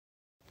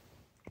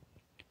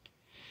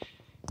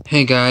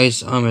Hey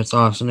guys, it's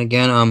Austin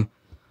again.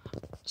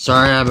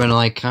 Sorry I've been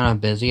kind of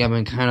busy.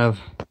 And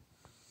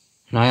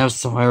I have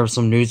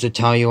some news to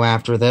tell you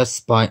after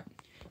this, but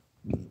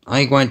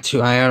I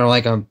had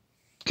a kind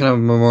of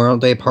Memorial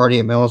Day party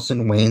at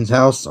Millicent Wayne's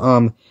house,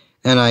 and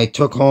I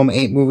took home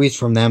 8 movies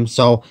from them,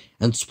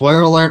 and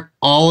spoiler alert,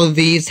 all of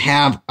these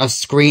have a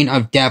screen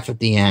of death at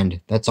the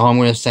end. That's all I'm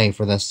going to say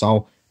for this,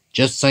 so,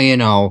 just so you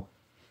know.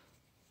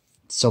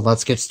 So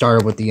let's get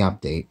started with the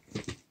update.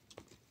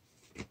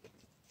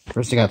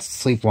 First I got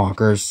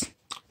Sleepwalkers.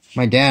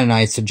 My dad and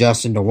I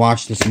suggested to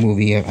watch this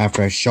movie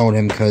after I showed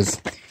him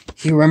because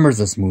he remembers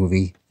this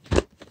movie.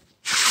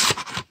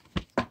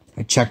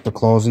 I checked the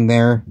closing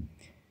there.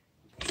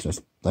 It's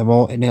just,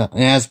 it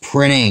has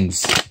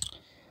printings.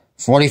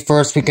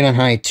 41st Weekend in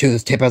 92.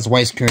 This tape has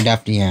widescreen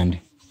at the end.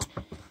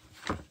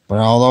 But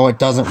although it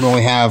doesn't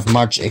really have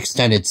much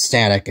extended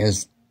static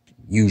as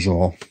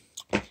usual.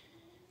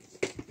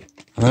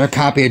 Another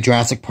copy of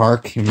Jurassic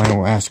Park. You might be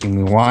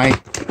asking me why.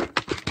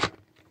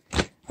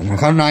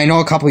 I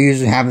know a couple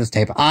usually have this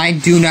tape. I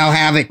do now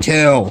have it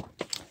too.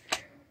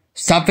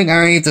 Something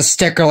underneath the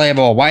sticker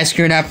label.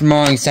 Widescreen after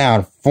moaning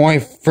sound.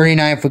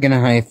 39th Weekend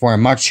in 94.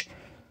 Much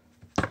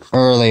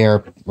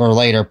earlier or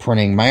later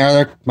printing. My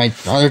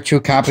other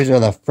 2 copies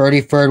are the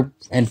 33rd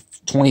and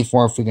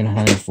 24th Weekend in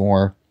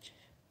 94.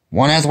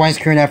 One has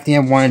widescreen after the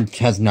end. One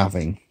has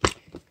nothing.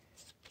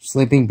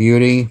 Sleeping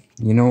Beauty.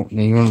 You know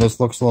this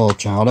looks a little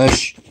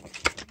childish.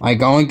 I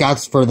only got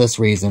this for this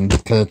reason,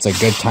 because it's a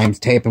Good Times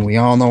tape, and we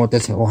all know what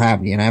this will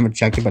happen. And I haven't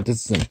checked it, but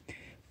this is a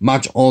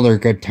much older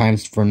Good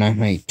Times from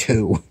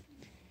 1992.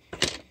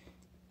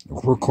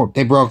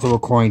 They broke the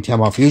recording tab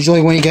off. Usually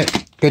when you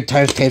get Good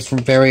Times tapes from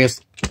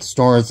various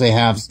stores, they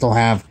still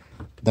have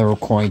the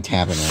recording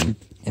tab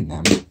in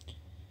them.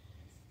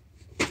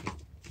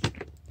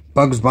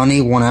 Bugs Bunny,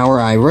 1 hour.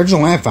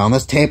 Originally I found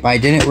this tape, I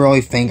didn't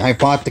really think, I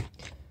thought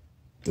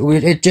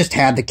it just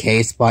had the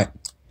case, but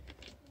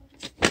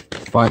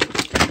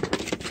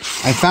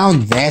I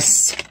found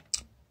this,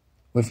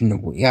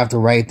 you have to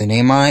write the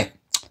name on it.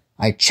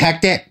 I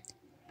checked it.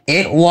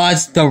 It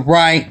was the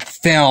right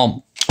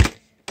film.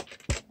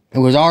 It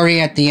was already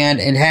at the end.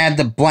 It had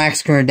the black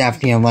screen at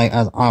the end, like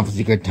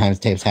obviously Good Times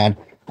tapes had.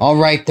 I'll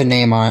write the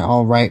name on it.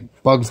 I'll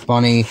write Bugs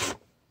Bunny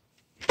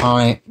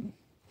on it.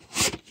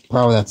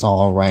 Probably that's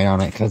all I'll write on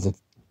it, because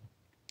it's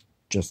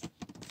just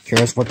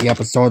curious what the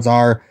episodes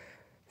are.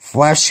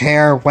 Flesh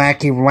Hair,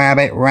 Wacky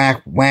Rabbit,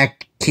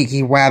 Whack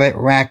Kiki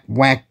Rabbit, Whack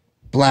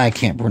blah, I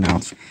can't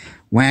pronounce.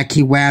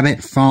 Wacky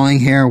Rabbit, Falling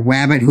Hair,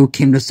 Rabbit Who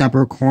Came to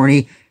Supper,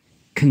 Corny,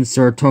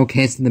 Concerto,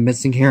 Case of the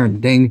Missing Hair, and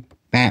Ding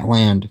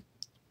Batland.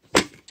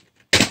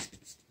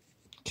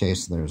 Okay,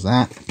 so there's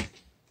that.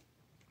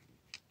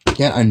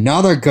 Yet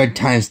another Good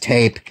Times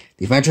tape.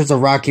 The Adventures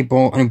of Rocky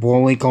and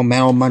Bullwinkle,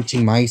 Metal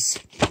Munching Mice.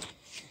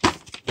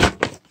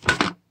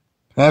 I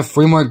have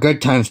 3 more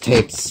Good Times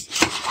tapes.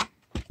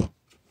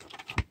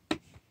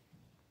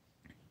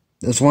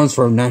 This one's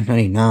from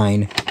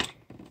 1999.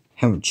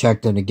 Haven't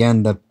checked it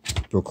again. The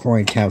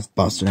recording tab's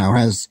busted now. It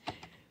has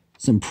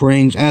some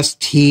printings.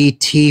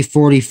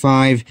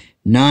 STT45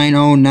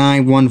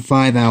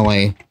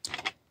 90915LA.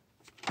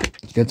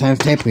 Good Times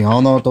tape. We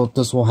all know what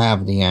this will have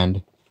at the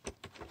end.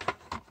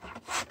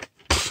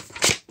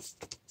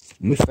 Let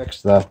me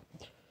fix that.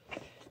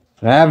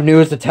 I have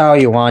news to tell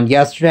you on.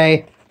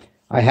 Yesterday,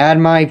 I had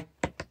my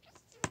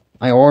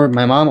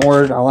mom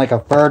ordered like a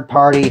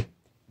third-party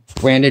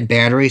branded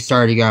battery.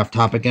 Sorry to get off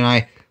topic. And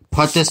I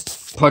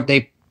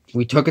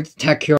we took it to Tech Hero.